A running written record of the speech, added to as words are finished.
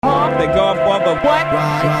The Godfather. What?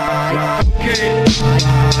 Okay.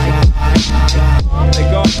 The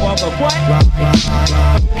Godfather. What?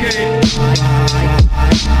 Okay.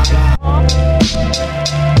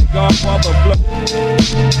 The Godfather blow.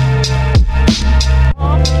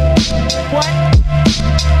 What?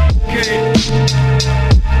 Okay.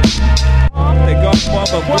 The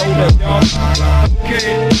Godfather blow the drum.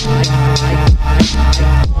 Okay.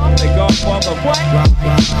 The Godfather. What?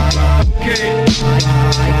 Okay.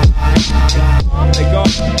 The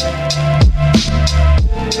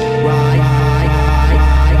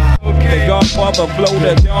Godfather blow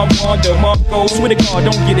the dumb on the Marco. Swear to God,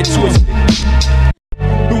 don't get it twisted.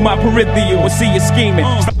 Through my peripheral, see you scheming.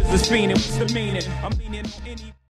 Stop as this fiending, what's the meaning? I'm leaning on any